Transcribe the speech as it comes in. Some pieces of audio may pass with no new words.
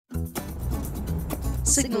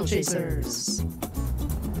Signal Chasers.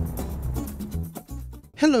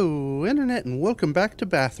 Hello, Internet, and welcome back to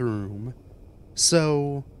Bathroom.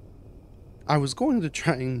 So, I was going to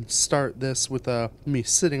try and start this with me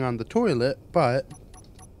sitting on the toilet, but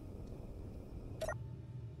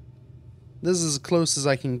this is as close as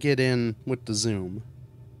I can get in with the zoom.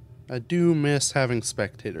 I do miss having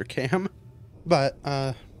spectator cam, but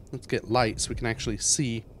let's get light so we can actually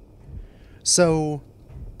see. So,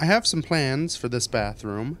 I have some plans for this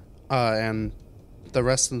bathroom and the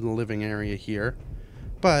rest of the living area here,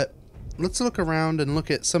 but let's look around and look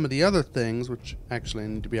at some of the other things, which actually I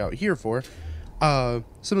need to be out here for. Some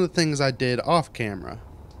of the things I did off camera.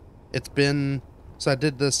 So I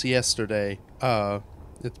did this yesterday. I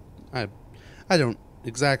don't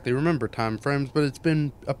exactly remember time frames, but it's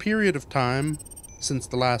been a period of time since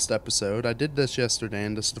the last episode. I did this yesterday,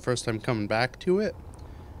 and this is the first time coming back to it.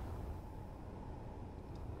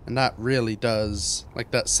 And that really does,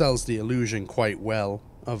 that sells the illusion quite well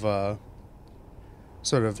of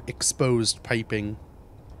sort of exposed piping.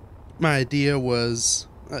 My idea was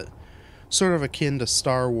sort of akin to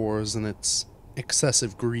Star Wars and its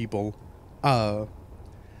excessive greeble. I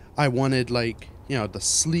wanted, the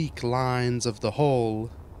sleek lines of the hull,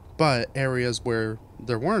 but areas where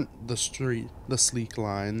there weren't the sleek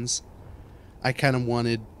lines, I kind of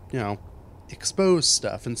wanted, exposed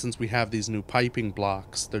stuff. And since we have these new piping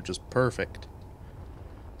blocks, they're just perfect.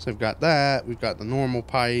 So we've got that, we've got the normal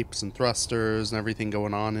pipes and thrusters and everything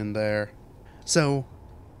going on in there. So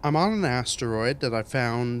I'm on an asteroid that I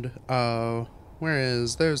found,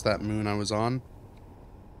 there's that moon I was on.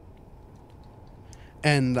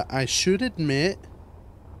 And I should admit,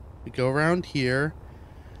 we go around here,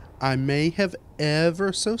 I may have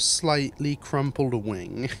ever so slightly crumpled a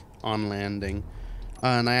wing on landing.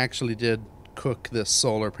 And I actually did cook this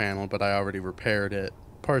solar panel, but I already repaired it,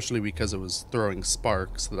 partially because it was throwing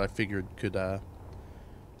sparks that I figured could,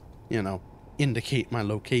 indicate my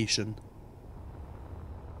location.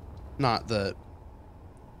 Not that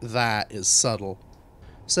that is subtle.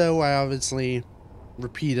 So I obviously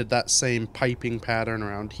repeated that same piping pattern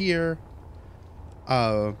around here.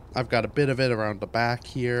 I've got a bit of it around the back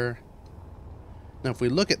here. Now if we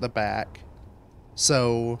look at the back,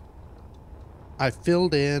 so I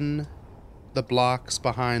filled in the blocks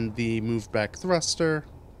behind the moved back thruster,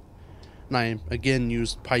 and I again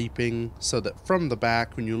used piping so that from the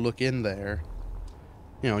back when you look in there,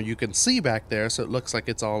 you can see back there, so it looks like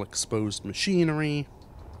it's all exposed machinery.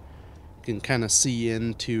 You can kind of see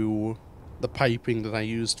into the piping that I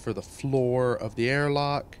used for the floor of the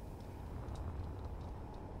airlock.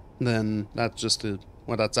 Then that's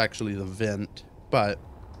that's actually the vent, but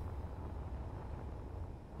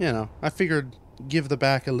I figured give the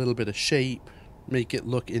back a little bit of shape, make it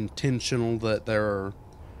look intentional that there are,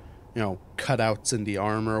 cutouts in the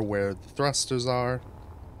armor where the thrusters are.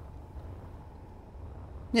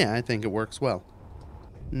 Yeah, I think it works well.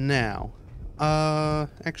 Now,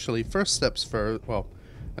 actually, first step,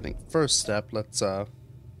 let's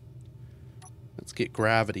get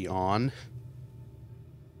gravity on.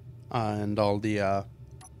 And all the,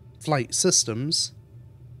 flight systems.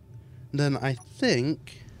 Then I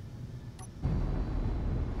think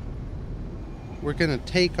we're gonna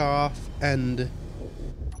take off, and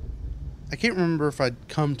I can't remember if I'd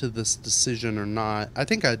come to this decision or not. I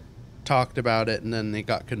think I talked about it and then it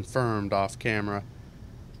got confirmed off camera.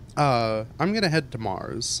 I'm gonna head to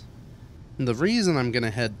Mars. And the reason I'm gonna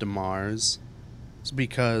head to Mars is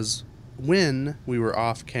because when we were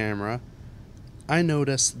off camera, I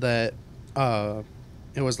noticed that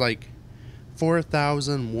it was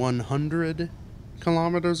 4,100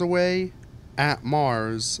 kilometers away at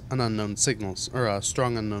Mars, a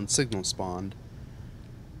strong unknown signal spawned.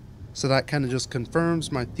 So that kind of just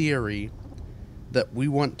confirms my theory that we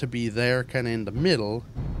want to be there kind of in the middle,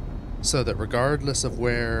 so that regardless of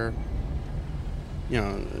where,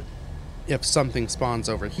 if something spawns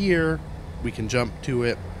over here, we can jump to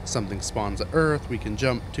it. Something spawns at Earth, we can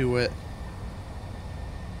jump to it.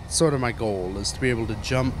 Sort of my goal is to be able to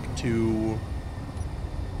jump to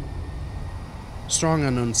strong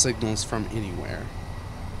unknown signals from anywhere.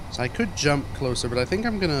 So I could jump closer, but I think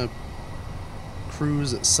I'm gonna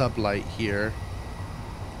cruise at sublight here.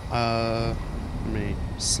 Let me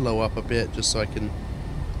slow up a bit just so I can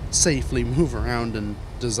safely move around and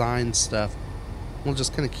design stuff. We'll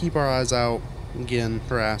just kind of keep our eyes out again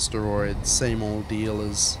for asteroids, same old deal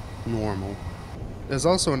as normal. There's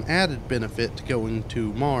also an added benefit to going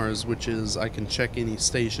to Mars, which is I can check any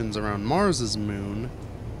stations around Mars's moon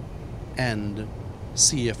and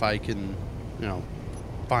see if I can,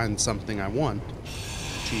 find something I want,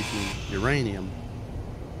 chiefly uranium.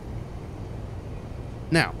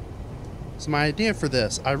 Now, so my idea for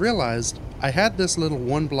this, I realized I had this little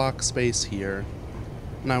 1 block space here,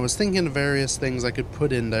 and I was thinking of various things I could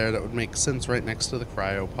put in there that would make sense right next to the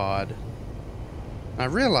cryopod. I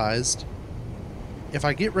realized if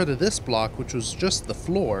I get rid of this block, which was just the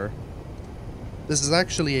floor, this is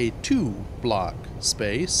actually a 2-block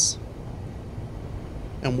space.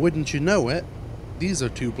 And wouldn't you know it, these are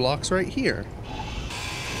 2 blocks right here.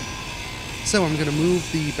 So I'm going to move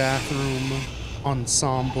the bathroom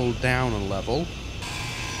ensemble down a level.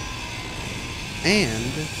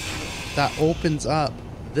 And that opens up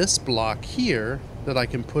this block here that I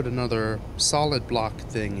can put another solid block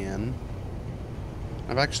thing in.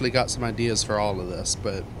 I've actually got some ideas for all of this,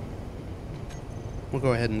 but we'll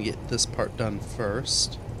go ahead and get this part done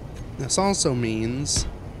first. This also means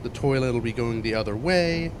the toilet will be going the other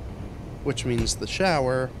way, which means the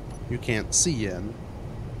shower you can't see in.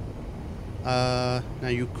 Now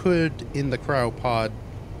you could, in the cryopod,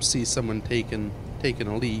 see someone taking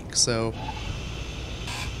a leak, so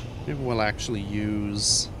maybe we'll actually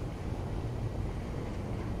use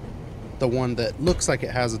the one that looks like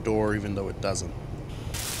it has a door even though it doesn't.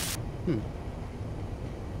 I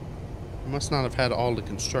must not have had all the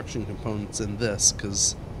construction components in this,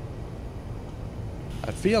 because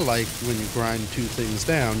I feel like when you grind 2 things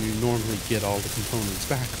down, you normally get all the components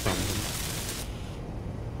back from them.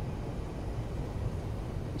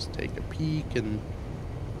 Just take a peek, and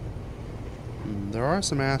there are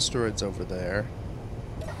some asteroids over there.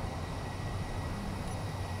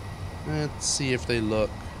 Let's see if they look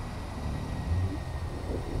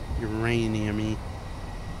uranium-y.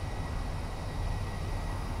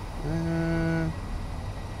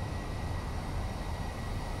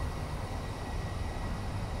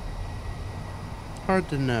 Hard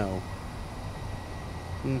to know.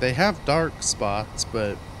 They have dark spots,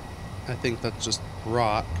 but I think that's just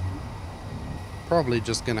rock. Probably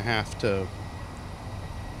just gonna have to,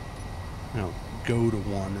 go to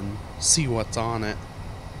one and see what's on it.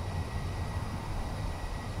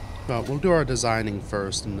 But we'll do our designing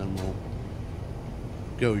first, and then we'll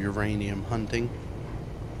go uranium hunting.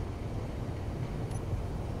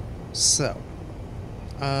 So,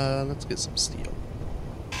 let's get some steel.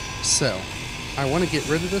 So, I want to get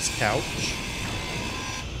rid of this couch.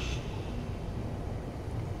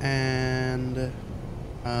 And,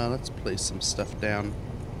 let's place some stuff down.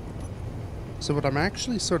 So what I'm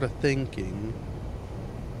actually sort of thinking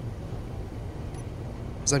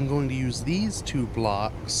is I'm going to use these 2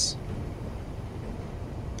 blocks.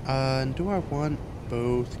 And do I want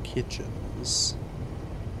both kitchens?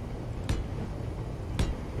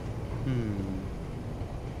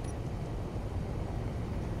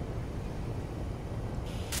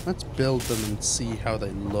 Let's build them and see how they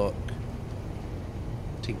look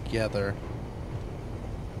together.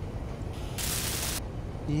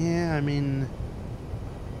 Yeah, I mean,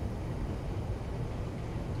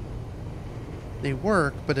 they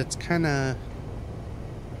work, but it's kind of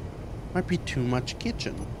might be too much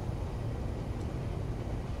kitchen.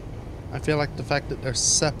 I feel like the fact that they're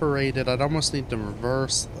separated, I'd almost need to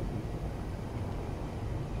reverse them.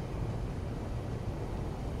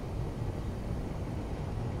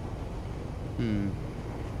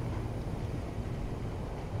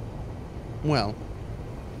 Well,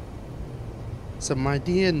 so my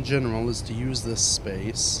idea in general is to use this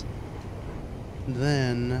space.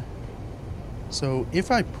 Then, so if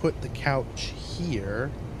I put the couch here,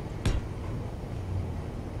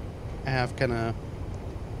 I have kind of,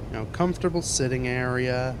 comfortable sitting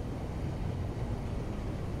area.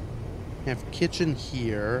 I have kitchen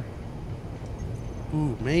here.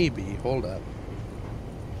 Ooh, maybe, hold up.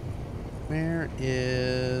 Where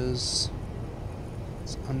is...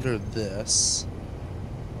 It's under this.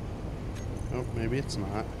 Oh, maybe it's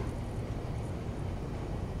not.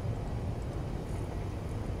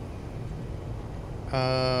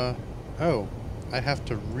 Oh, I have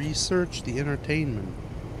to research the entertainment.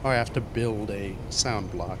 Oh, I have to build a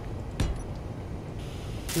sound block.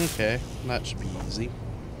 Okay, that should be easy.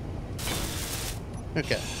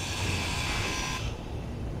 Okay.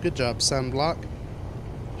 Good job, sound block.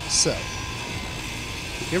 So,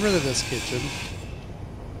 get rid of this kitchen.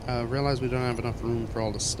 Realize we don't have enough room for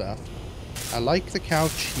all the stuff. I like the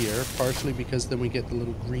couch here, partially because then we get the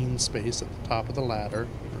little green space at the top of the ladder,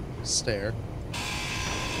 or stair.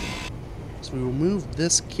 So we will move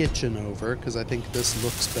this kitchen over, because I think this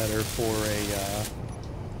looks better for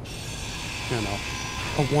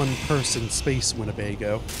a one-person space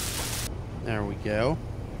Winnebago. There we go.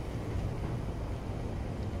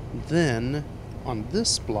 Then, on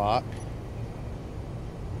this block,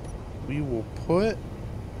 we will put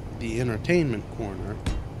the entertainment corner.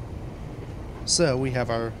 So we have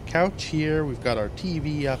our couch here, we've got our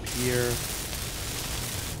TV up here.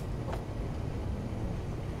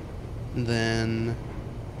 And then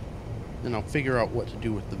I'll figure out what to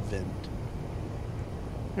do with the vent.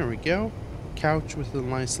 There we go. Couch with a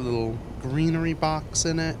nice little greenery box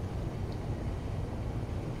in it.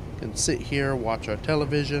 Can sit here, watch our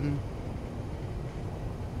television.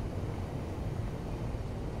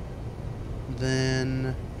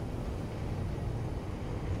 Then,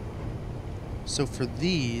 so for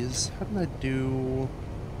these, how did I do?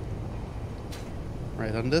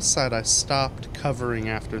 Right, on this side I stopped covering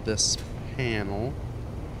after this panel.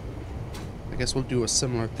 I guess we'll do a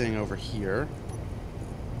similar thing over here.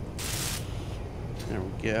 There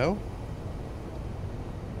we go.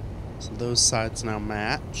 So those sides now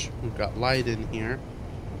match. We've got light in here.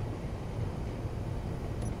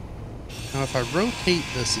 Now if I rotate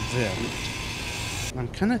this vent, I'm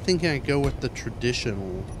kind of thinking I go with the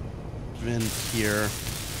traditional vent here,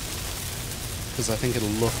 because I think it'll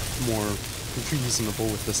look more reasonable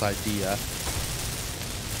with this idea.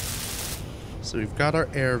 So we've got our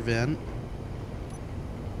air vent.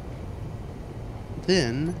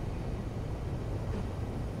 Then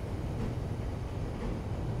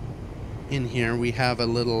in here we have a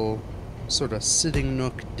little sort of sitting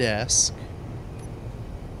nook desk.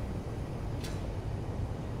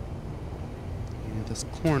 Yeah, this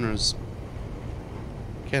corner's...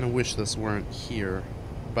 Kinda wish this weren't here,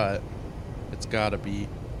 but it's gotta be.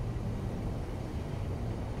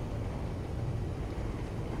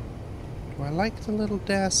 Do I like the little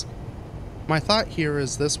desk? My thought here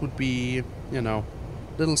is this would be, you know,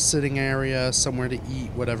 little sitting area, somewhere to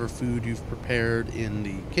eat whatever food you've prepared in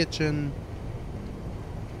the kitchen.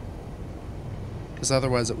 Because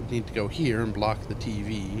otherwise it would need to go here and block the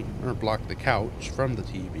TV, or block the couch from the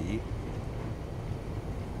TV.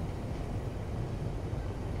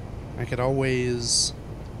 I could always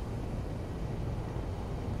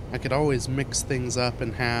mix things up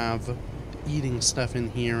and have eating stuff in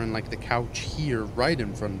here and like the couch here right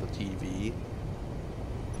in front of the TV.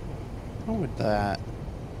 How would that...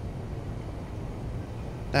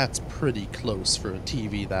 That's pretty close for a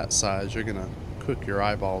TV that size. You're gonna cook your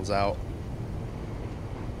eyeballs out.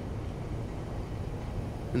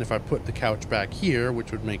 And if I put the couch back here,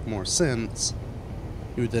 which would make more sense,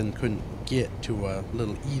 you then couldn't get to a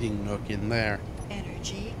little eating nook in there.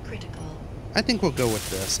 Energy critical. I think we'll go with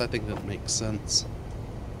this. I think that makes sense.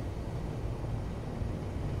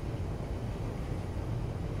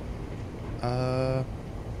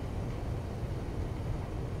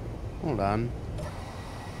 Hold on.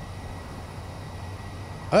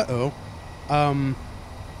 Uh-oh.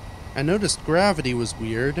 I noticed gravity was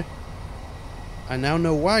weird. I now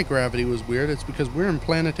know why gravity was weird. It's because we're in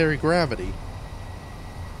planetary gravity.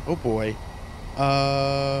 Oh boy.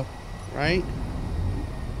 Right?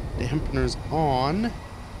 Dampener's on.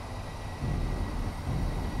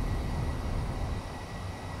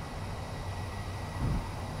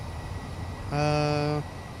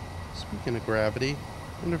 Speaking of gravity,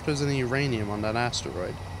 I wonder if there's any uranium on that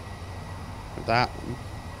asteroid. Or that one.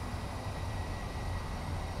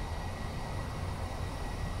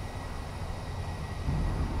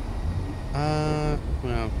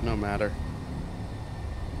 Well, no matter.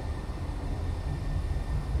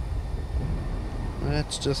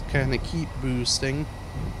 Let's just kind of keep boosting.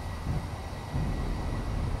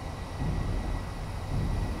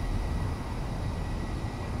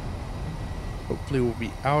 Hopefully we'll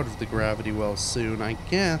be out of the gravity well soon, I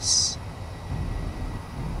guess.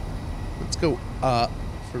 Let's go up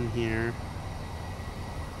from here.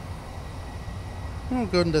 We'll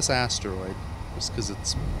go to this asteroid, just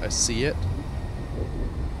because I see it.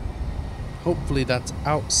 Hopefully that's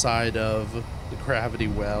outside of the gravity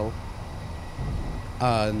well.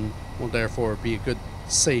 And will therefore be a good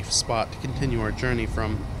safe spot to continue our journey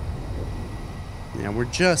from. Yeah, we're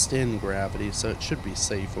just in gravity, so it should be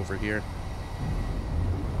safe over here.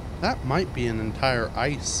 That might be an entire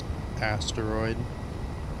ice asteroid.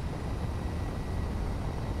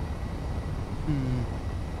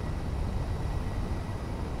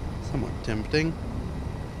 Somewhat tempting.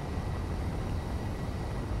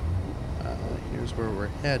 Here's where we're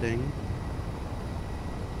heading.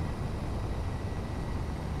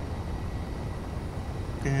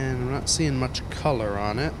 And I'm not seeing much color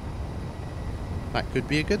on it. That could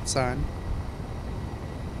be a good sign.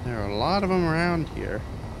 There are a lot of them around here.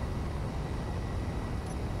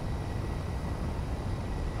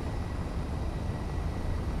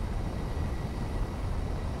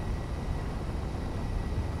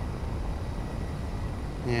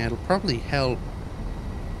 Yeah, it'll probably help.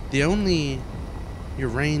 The only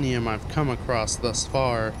uranium I've come across thus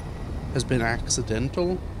far has been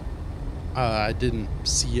accidental. I didn't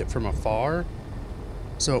see it from afar.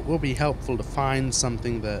 So it will be helpful to find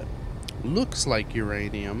something that looks like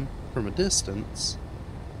uranium from a distance,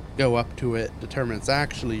 go up to it, determine it's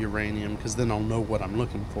actually uranium, because then I'll know what I'm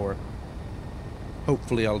looking for.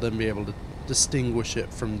 Hopefully I'll then be able to distinguish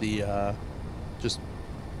it from the just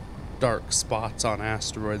dark spots on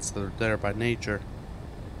asteroids that are there by nature.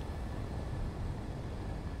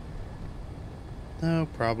 No,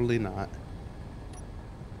 probably not.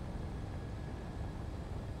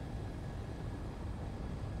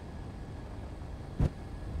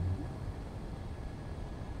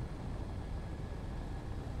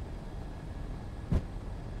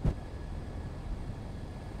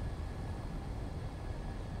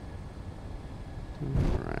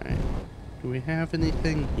 Alright. Do we have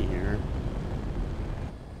anything here?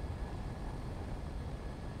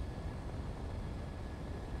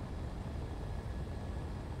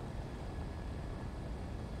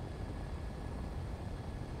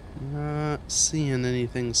 Not seeing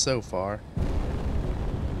anything so far.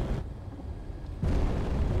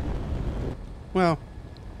 Well,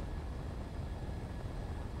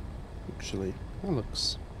 actually,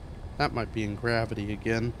 that might be in gravity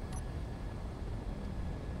again.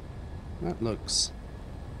 That looks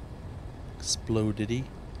exploded-y.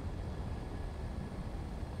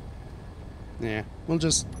 Yeah, we'll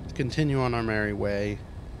just continue on our merry way.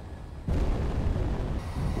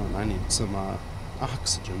 Well, I need some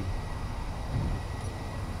oxygen.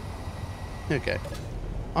 Okay,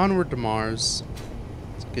 onward to Mars.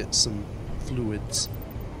 Let's get some fluids.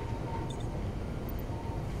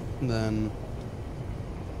 And then,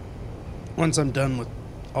 once I'm done with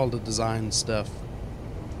all the design stuff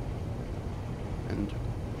and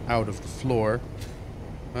out of the floor.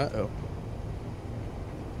 Uh-oh.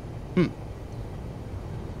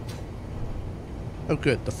 Oh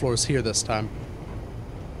good, the floor's here this time.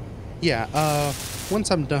 Yeah,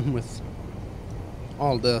 once I'm done with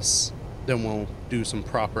all this, then we'll do some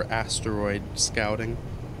proper asteroid scouting.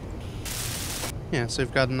 Yeah, so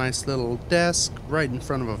you've got a nice little desk right in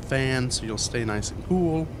front of a fan, so you'll stay nice and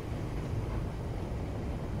cool.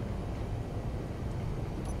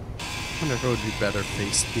 I wonder if it would be better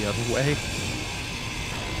faced the other way.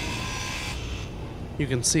 You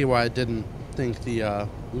can see why I didn't think the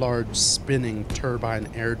large spinning turbine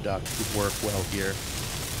air duct would work well here.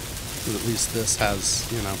 But at least this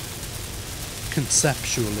has, you know,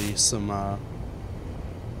 conceptually some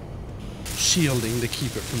shielding to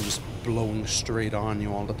keep it from just blowing straight on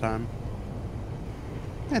you all the time.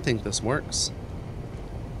 I think this works.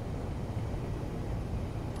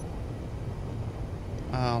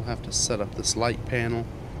 I'll have to set up this light panel,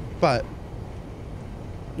 but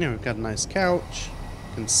you know, we've got a nice couch.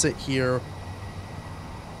 Can sit here,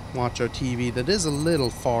 watch our TV. That is a little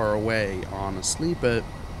far away, honestly, but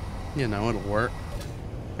you know, it'll work.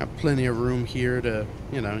 Got plenty of room here to,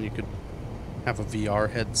 you know, you could have a VR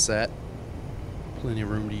headset. Plenty of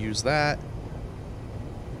room to use that.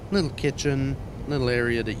 Little kitchen, little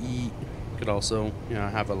area to eat. Could also, you know,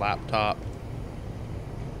 have a laptop.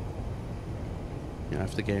 You know,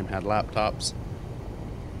 if the game had laptops.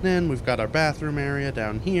 Then we've got our bathroom area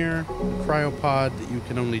down here. A cryopod that you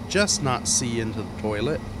can only just not see into the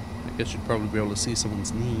toilet. I guess you'd probably be able to see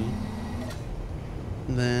someone's knee.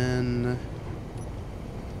 And then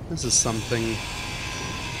this is something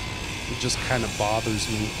that just kind of bothers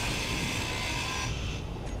me.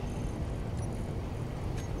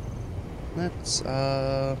 Let's,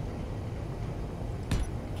 yeah,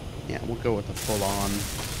 we'll go with a full-on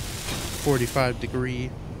 45-degree.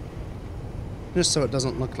 Just so it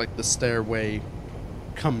doesn't look like the stairway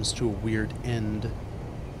comes to a weird end.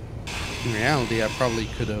 In reality, I probably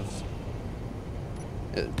could have...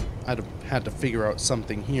 I'd have had to figure out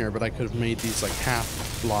something here, but I could have made these like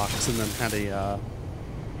half blocks and then had a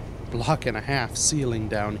block and a half ceiling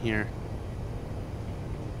down here.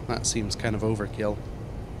 That seems kind of overkill.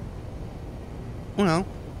 Well,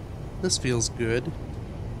 this feels good.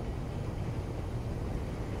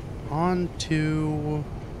 On to...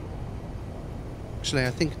 Actually,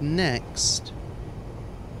 I think next,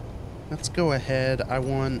 let's go ahead. I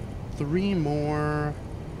want 3 more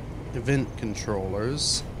event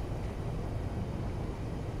controllers.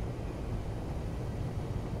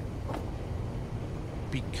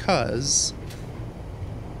 Because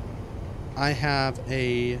I have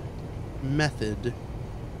a method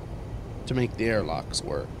to make the airlocks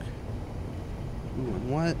work. Ooh,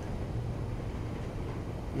 what?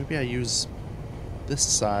 Maybe I use this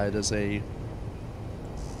side as a...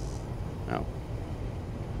 Oh.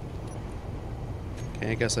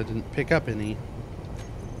 Okay, I guess I didn't pick up any.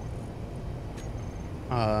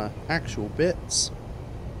 actual bits.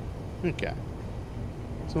 Okay.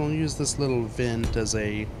 So we'll use this little vent as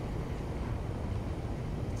a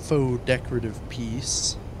faux decorative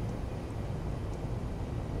piece.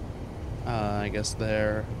 I guess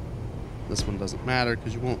there. This one doesn't matter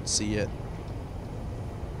because you won't see it.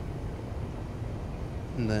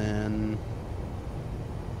 And then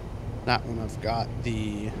that one I've got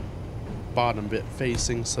the bottom bit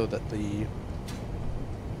facing so that the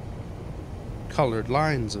colored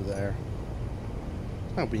lines are there.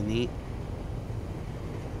 That'll be neat.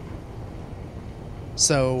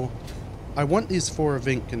 So I want these 4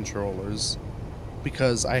 event controllers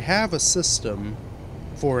because I have a system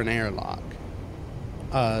for an airlock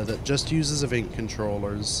that just uses event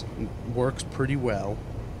controllers. Works pretty well,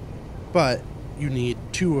 but you need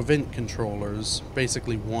 2 event controllers,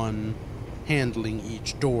 basically one handling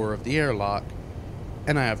each door of the airlock,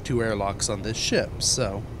 and I have 2 airlocks on this ship,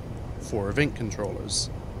 so 4 event controllers.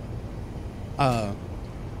 Now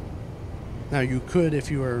you could,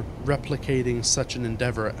 if you were replicating such an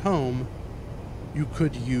endeavor at home, you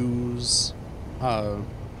could use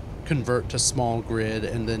convert to small grid,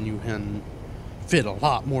 and then you can fit a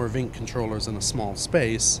lot more event controllers in a small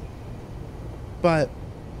space. But,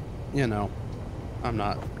 you know, I'm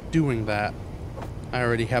not doing that. I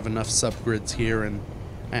already have enough subgrids here, and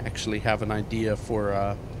I actually have an idea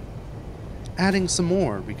for adding some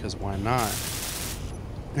more, because why not?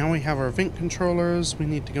 Now we have our event controllers, we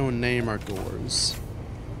need to go and name our doors.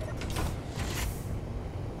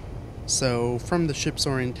 So, from the ship's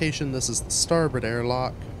orientation, this is the starboard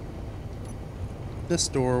airlock. This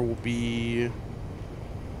door will be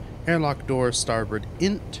airlock door starboard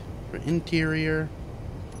int for interior.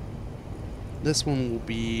 This one will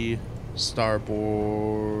be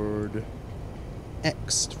starboard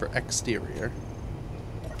X for exterior.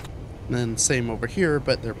 And then same over here,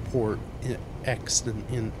 but they're port X and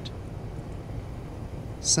int.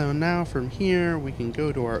 So now from here we can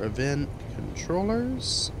go to our event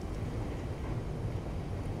controllers.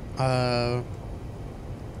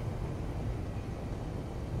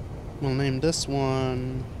 We'll name this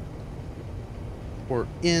one port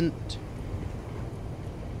int.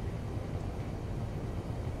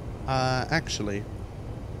 Actually,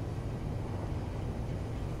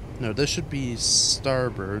 no, this should be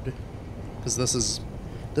starboard, because this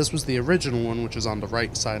was the original one, which is on the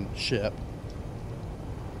right side of the ship.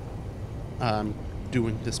 I'm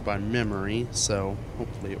doing this by memory, so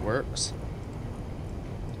hopefully it works.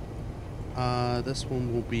 This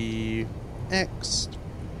one will be X.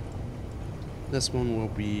 This one will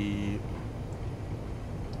be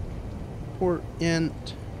port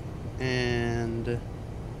int and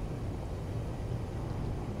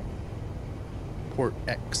port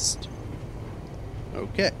X.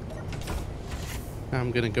 Okay. Now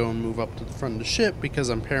I'm gonna go and move up to the front of the ship because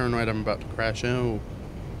I'm paranoid I'm about to crash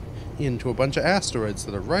into a bunch of asteroids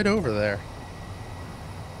that are right over there.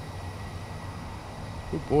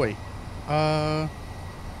 Oh boy.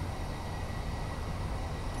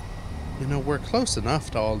 You know, we're close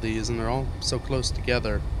enough to all these, and they're all so close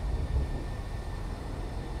together.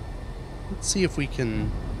 Let's see if we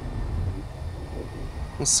can...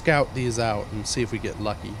 We'll scout these out and see if we get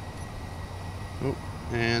lucky. Oh,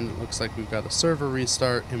 and it looks like we've got a server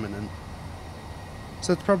restart imminent.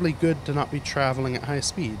 So it's probably good to not be traveling at high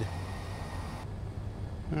speed.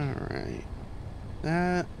 Alright.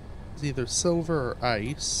 That is either silver or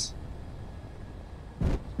ice.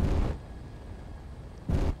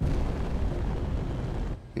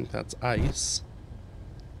 I think that's ice.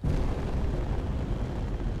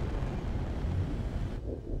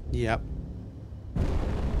 Yep.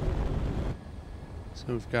 So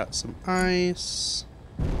we've got some ice.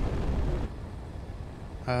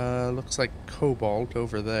 Looks like cobalt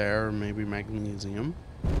over there, or maybe magnesium.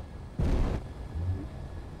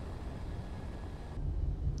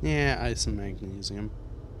 Yeah, ice and magnesium.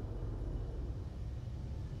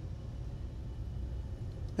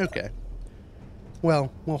 Okay.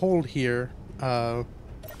 Well, we'll hold here,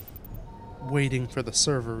 waiting for the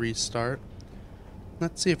server restart.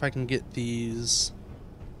 Let's see if I can get these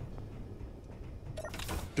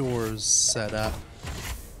doors set up.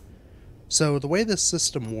 So the way this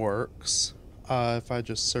system works, if I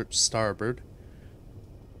just search starboard.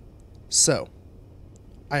 So,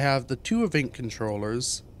 I have the 2 event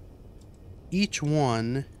controllers. Each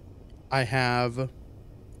one, I have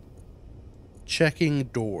checking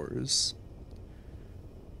doors.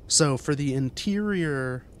 So for the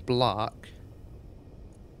interior block,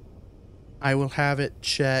 I will have it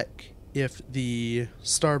check if the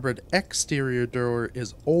starboard exterior door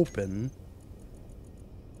is open.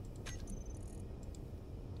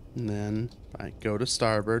 And then I go to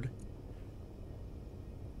starboard.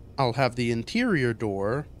 I'll have the interior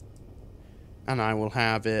door, and I will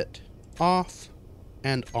have it off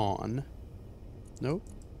and on. Nope.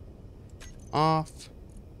 Off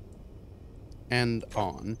and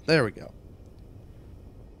on. There we go.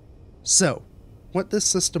 So, what this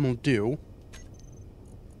system will do,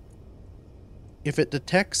 if it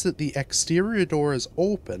detects that the exterior door is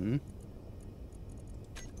open,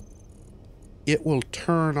 it will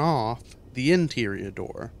turn off the interior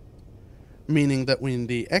door. Meaning that when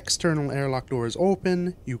the external airlock door is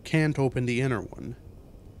open, you can't open the inner one.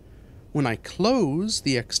 When I close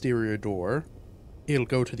the exterior door, it'll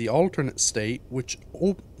go to the alternate state, which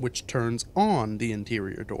turns on the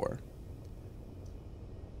interior door.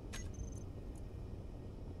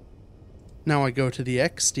 Now I go to the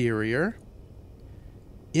exterior.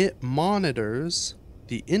 It monitors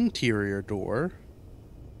the interior door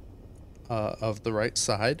of the right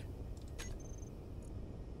side.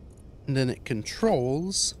 And then it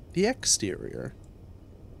controls the exterior.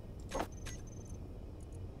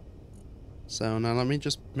 So now let me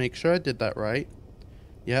just make sure I did that right.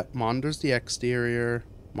 Yep, monitors the exterior,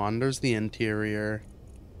 monitors the interior,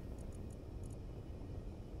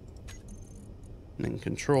 and then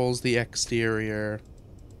controls the exterior,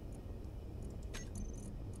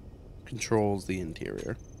 controls the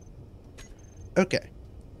interior. Okay,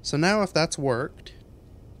 so now if that's worked,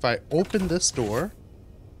 if I open this door,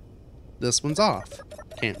 this one's off,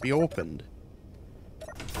 can't be opened.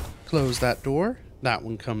 Close that door, that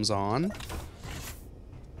one comes on.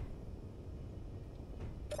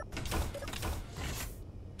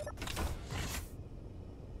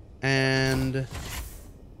 And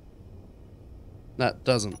that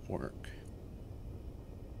doesn't work.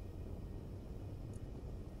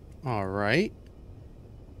 Alright.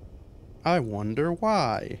 I wonder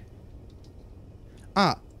why.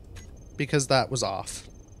 Ah, because that was off.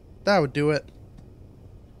 That would do it.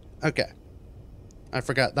 Okay. I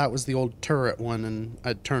forgot that was the old turret one, and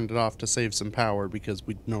I turned it off to save some power because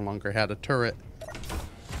we no longer had a turret.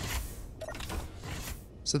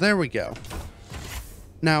 So there we go.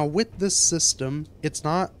 Now, with this system, it's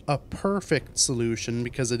not a perfect solution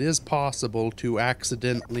because it is possible to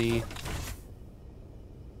accidentally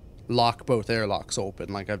lock both airlocks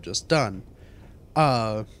open like I've just done.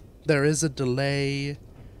 There is a delay.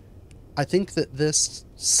 I think that this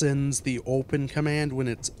sends the open command when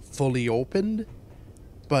it's fully opened,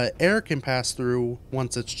 but air can pass through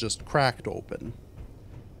once it's just cracked open.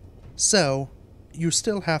 So, you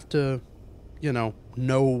still have to, you know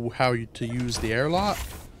how to use the airlock,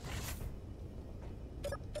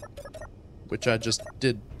 which I just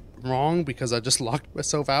did wrong because I just locked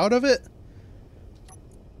myself out of it.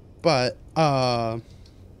 But,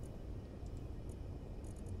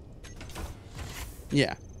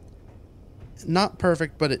 yeah. Not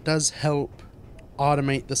perfect, but it does help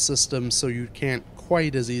automate the system so you can't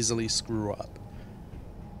quite as easily screw up.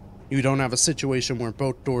 You don't have a situation where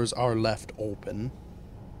both doors are left open.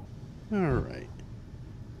 Alright.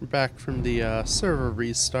 We're back from the server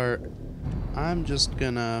restart. I'm just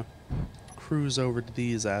gonna cruise over to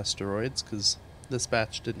these asteroids because this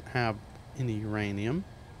batch didn't have any uranium.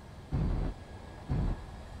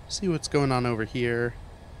 See what's going on over here.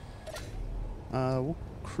 We'll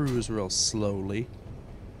cruise real slowly.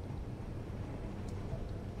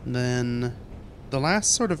 And then the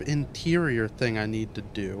last sort of interior thing I need to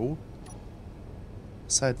do,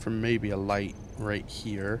 aside from maybe a light right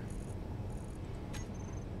here,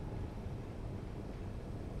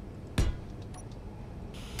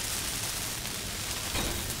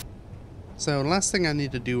 so the last thing I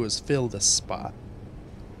need to do is fill this spot.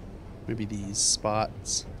 Maybe these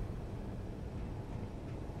spots.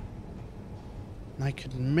 I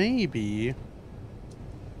could maybe...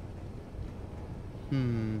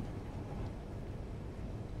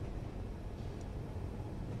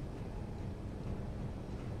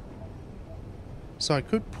 So I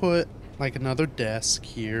could put like another desk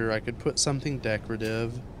here. I could put something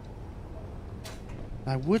decorative.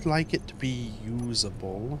 I would like it to be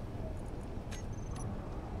usable.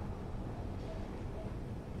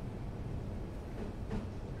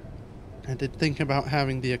 I did think about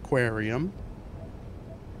having the aquarium.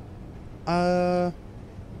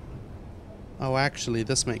 Oh, actually,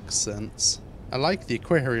 this makes sense. I like the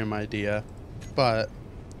aquarium idea, but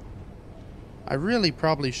I really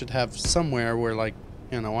probably should have somewhere where, like,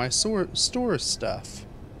 I store stuff.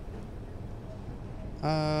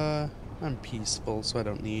 I'm peaceful, so I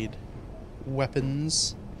don't need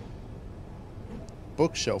weapons.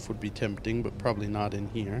 Bookshelf would be tempting, but probably not in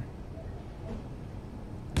here.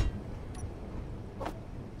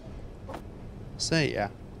 So, yeah.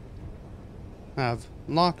 I have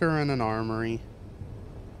locker and an armory,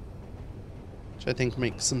 which I think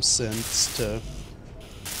makes some sense to,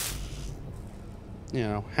 you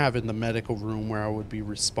know, have in the medical room where I would be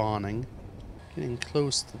respawning. Getting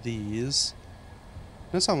close to these.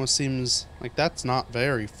 This almost seems like that's not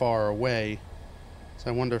very far away. So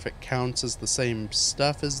I wonder if it counts as the same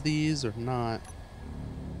stuff as these or not.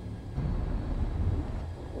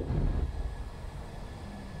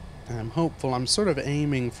 I'm hopeful. I'm sort of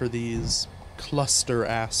aiming for these cluster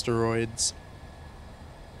asteroids.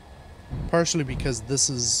 Partially because this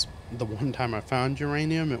is the one time I found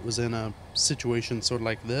uranium. It was in a situation sort of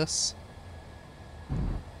like this.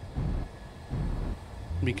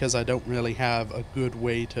 Because I don't really have a good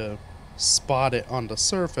way to spot it on the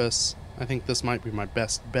surface, I think this might be my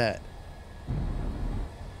best bet.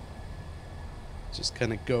 Just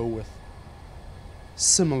kind of go with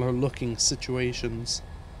similar looking situations.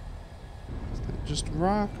 Is that just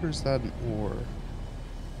rock or is that an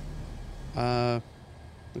ore?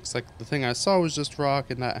 Looks like the thing I saw was just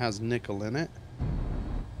rock and that has nickel in it.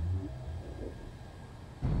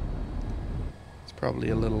 It's probably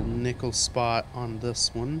a little nickel spot on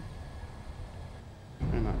this one.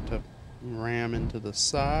 Try not to ram into the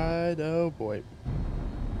side. Oh boy.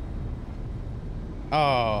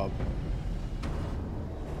 Oh.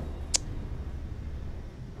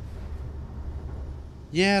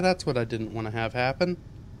 Yeah, that's what I didn't want to have happen.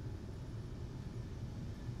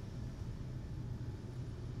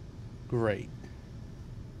 Great.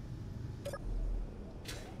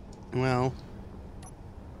 Well,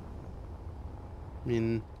 I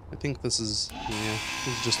mean, I think this is, yeah,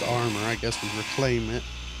 this is just armor. I guess we'd reclaim it.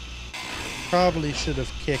 Probably should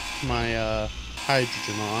have kicked my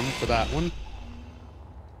hydrogen on for that one.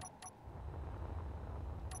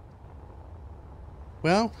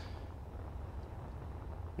 Well,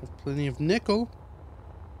 I have plenty of nickel.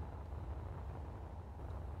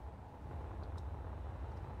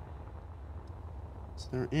 Is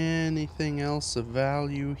there anything else of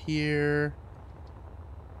value here?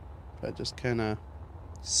 If I just kind of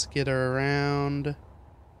skitter around.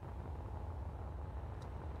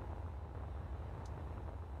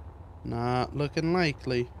 Not looking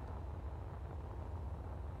likely.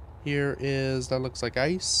 Here is, that looks like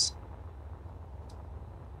ice.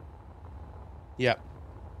 Yep.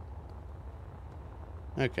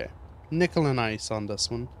 Okay. Nickel and ice on this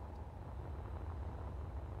one.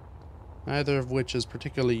 Neither of which is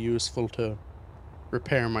particularly useful to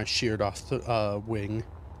repair my sheared off wing.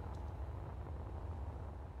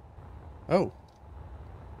 Oh.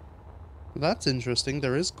 That's interesting.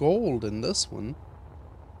 There is gold in this one.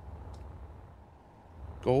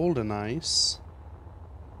 Gold and ice.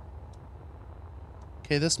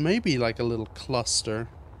 Okay, this may be like a little cluster.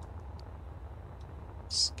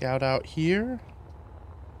 Scout out here.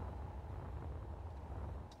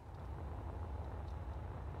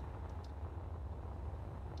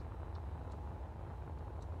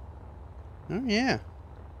 Oh yeah.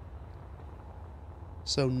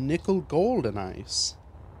 So nickel, gold, and ice.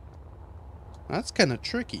 That's kind of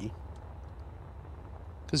tricky.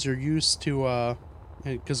 Because you're used to,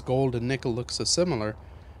 because gold and nickel look so similar.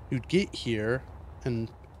 You'd get here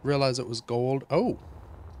and realize it was gold. Oh!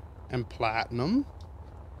 And platinum.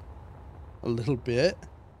 A little bit.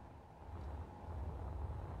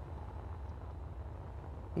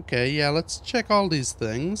 Okay, yeah, let's check all these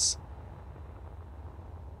things.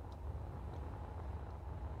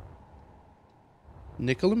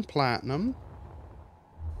 Nickel and platinum.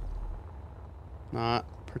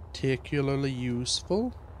 Not particularly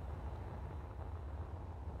useful.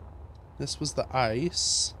 This was the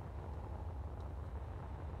ice.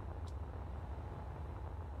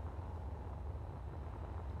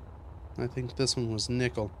 I think this one was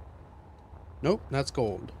nickel. Nope, that's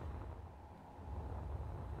gold.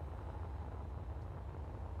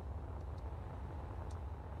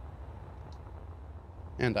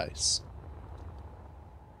 And ice.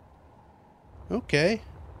 Okay,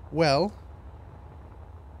 well.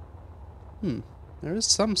 There is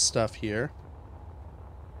some stuff here.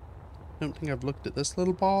 I don't think I've looked at this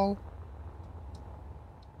little ball.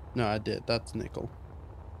 No, I did. That's nickel.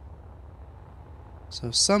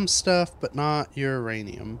 So some stuff, but not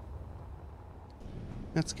uranium.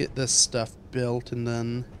 Let's get this stuff built, and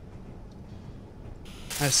then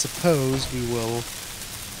I suppose we will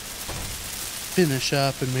finish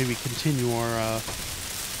up and maybe continue our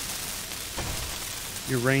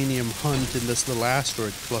uranium hunt in this little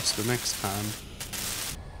asteroid cluster next time.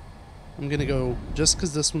 I'm gonna go, just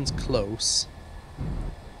because this one's close,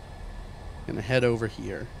 gonna head over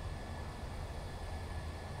here.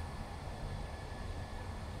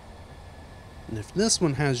 And if this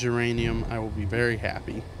one has uranium, I will be very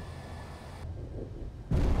happy.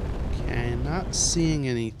 Okay, not seeing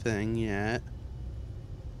anything yet.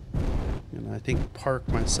 And I think park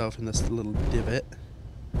myself in this little divot.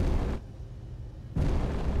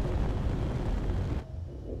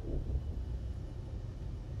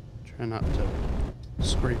 Try not to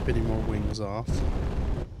scrape any more wings off.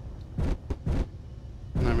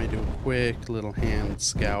 And I may do a quick little hand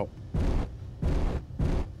scout.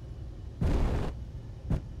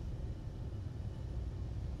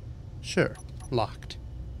 Sure, locked.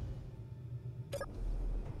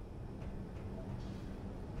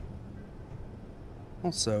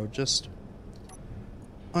 Also, just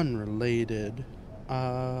unrelated, it's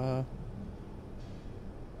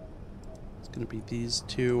gonna be these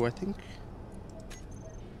two, I think.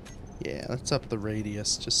 Yeah, let's up the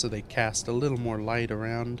radius just so they cast a little more light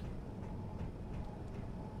around.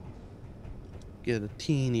 Get a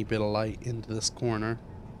teeny bit of light into this corner.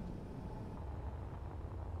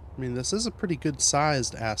 I mean, this is a pretty good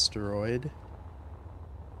sized asteroid.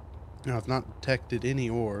 Now, I've not detected any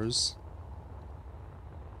ores.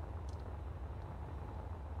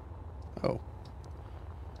 Oh.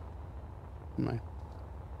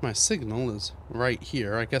 My signal is right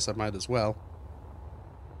here. I guess I might as well.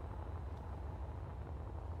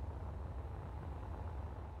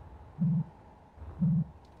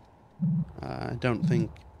 I don't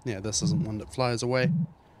think... Yeah, this isn't one that flies away.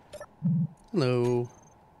 Hello.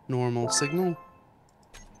 Normal signal.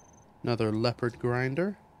 Another leopard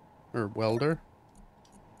grinder. Or welder.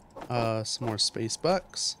 Some more space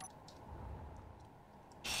bucks.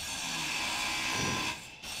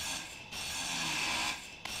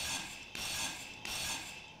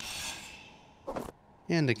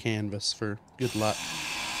 And a canvas for good luck.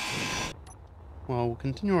 Well, we'll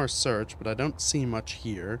continue our search, but I don't see much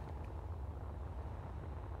here.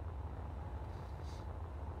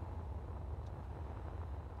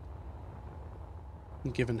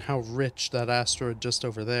 Given how rich that asteroid just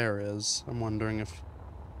over there is, I'm wondering if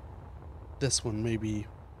this one maybe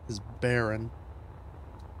is barren.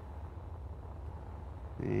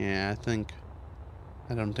 Yeah,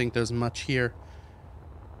 I don't think there's much here.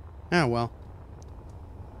 Ah, well.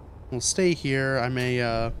 We'll stay here. I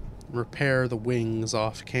may repair the wings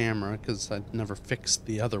off camera because I never fixed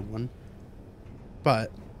the other one.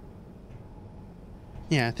 But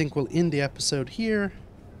yeah, I think we'll end the episode here.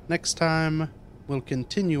 Next time we'll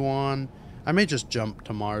continue on. I may just jump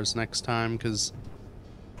to Mars next time because,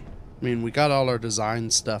 I mean, we got all our design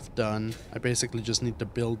stuff done. I basically just need to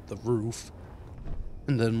build the roof.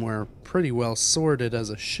 And then we're pretty well sorted as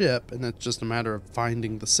a ship, and it's just a matter of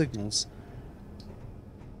finding the signals.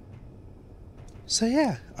 So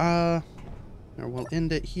yeah, we'll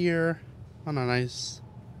end it here on a nice...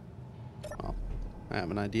 Oh, I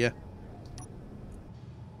have an idea.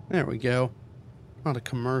 There we go. A lot of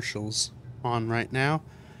commercials on right now.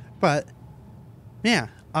 But, yeah,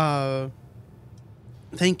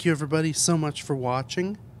 thank you everybody so much for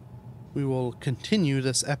watching. We will continue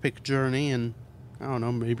this epic journey and, I don't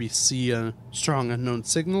know, maybe see a strong unknown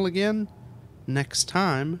signal again next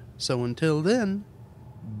time. So until then,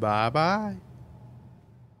 bye-bye.